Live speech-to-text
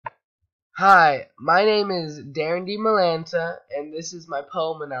Hi, my name is Darren D. Malanta, and this is my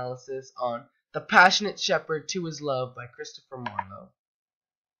poem analysis on The Passionate Shepherd to His Love by Christopher Marlowe.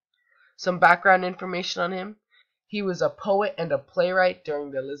 Some background information on him. He was a poet and a playwright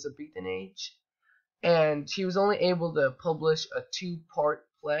during the Elizabethan age, and he was only able to publish a two-part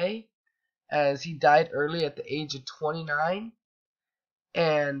play as he died early at the age of 29,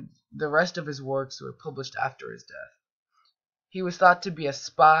 and the rest of his works were published after his death. He was thought to be a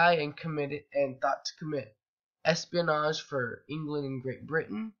spy and thought to commit espionage for England and Great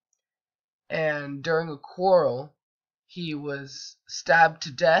Britain. And during a quarrel, he was stabbed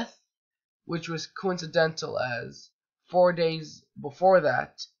to death, which was coincidental as 4 days before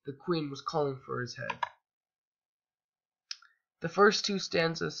that, the Queen was calling for his head. The first two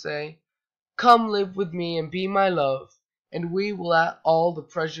stanzas say, "Come live with me and be my love, and we will at all the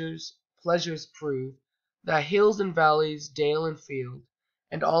pleasures prove, that hills and valleys, dale and field,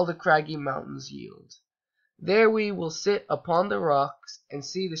 and all the craggy mountains yield. There we will sit upon the rocks, and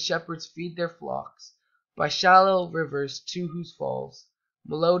see the shepherds feed their flocks, by shallow rivers to whose falls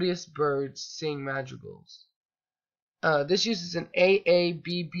melodious birds sing madrigals." This uses an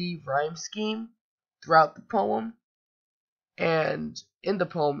AABB rhyme scheme throughout the poem, and in the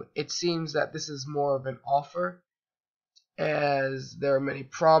poem it seems that this is more of an offer, as there are many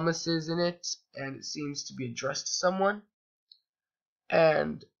promises in it, and it seems to be addressed to someone.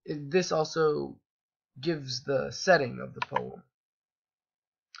 And this also gives the setting of the poem.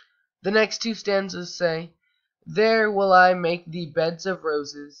 The next two stanzas say, "There will I make thee beds of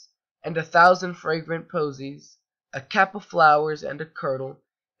roses, and 1,000 fragrant posies, a cap of flowers and a kirtle,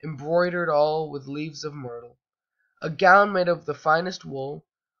 embroidered all with leaves of myrtle, a gown made of the finest wool,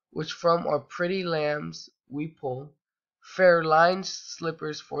 which from our pretty lambs we pull, fair lined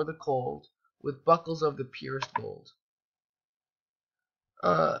slippers for the cold, with buckles of the purest gold."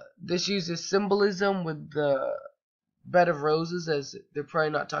 This uses symbolism with the bed of roses, as they're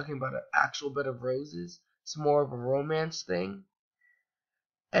probably not talking about an actual bed of roses. It's more of a romance thing.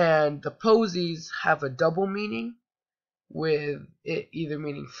 And the posies have a double meaning, with it either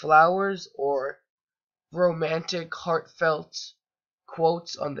meaning flowers or romantic, heartfelt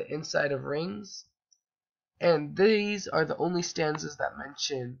quotes on the inside of rings. And these are the only stanzas that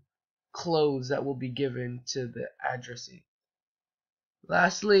mention clothes that will be given to the addressee.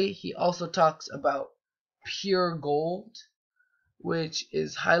 Lastly, he also talks about pure gold, which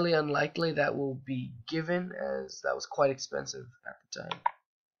is highly unlikely that will be given, as that was quite expensive at the time.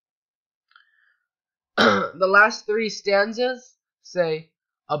 The last three stanzas say,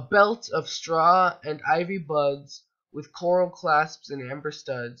 "A belt of straw and ivy buds, with coral clasps and amber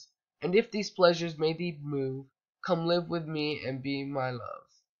studs, and if these pleasures may thee move, come live with me and be my love.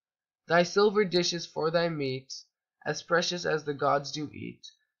 Thy silver dishes for thy meat, as precious as the gods do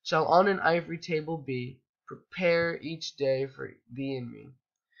eat, shall on an ivory table be, prepare each day for thee and me.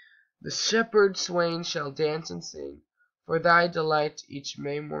 The shepherd swain shall dance and sing for thy delight each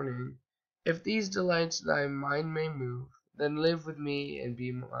May morning. If these delights thy mind may move, then live with me and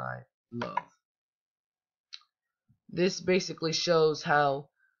be my love." This basically shows how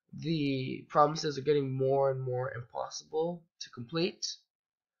the promises are getting more and more impossible to complete,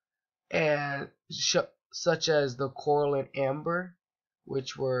 and such as the coral and amber,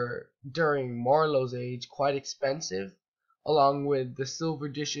 which were during Marlowe's age quite expensive, along with the silver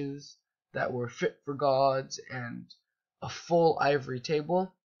dishes that were fit for gods and a full ivory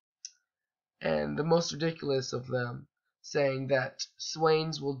table, and the most ridiculous of them saying that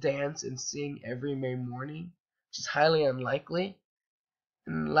swains will dance and sing every May morning, which is highly unlikely.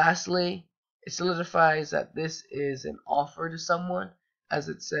 And lastly, it solidifies that this is an offer to someone, as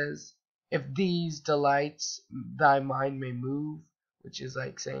it says, "If these delights thy mind may move," which is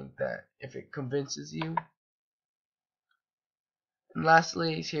like saying that if it convinces you. And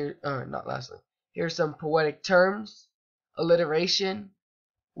lastly, here's some poetic terms: alliteration,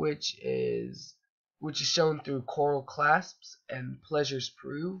 which is shown through choral clasps and pleasures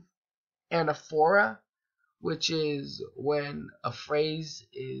prove; anaphora, which is when a phrase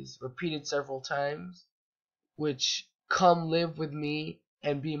is repeated several times, which "come live with me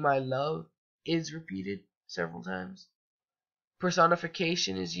and be my love" is repeated several times.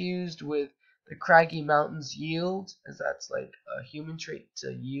 Personification is used with "the craggy mountains yield," as that's like a human trait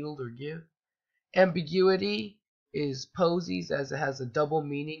to yield or give. Ambiguity is posies, as it has a double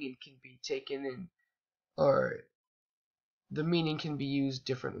meaning and can be taken in, or the meaning can be used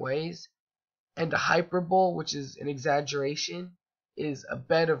different ways. And a hyperbole, which is an exaggeration, is a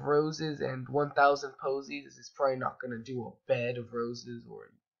bed of roses and 1,000 posies. Is probably not going to do a bed of roses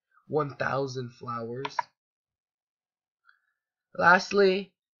or 1,000 flowers.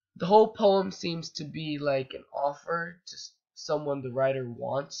 Lastly, The whole poem seems to be like an offer to someone the writer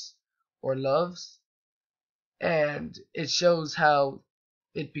wants or loves, and it shows how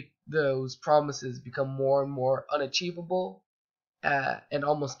those promises become more and more unachievable and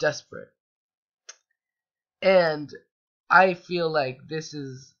almost desperate. And I feel like this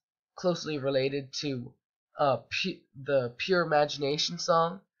is closely related to the Pure Imagination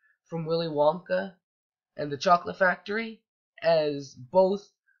song from Willy Wonka and the Chocolate Factory, as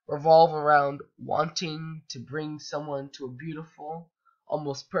both revolve around wanting to bring someone to a beautiful,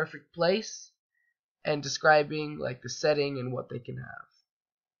 almost perfect place, and describing like the setting and what they can have.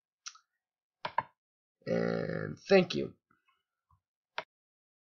 And thank you.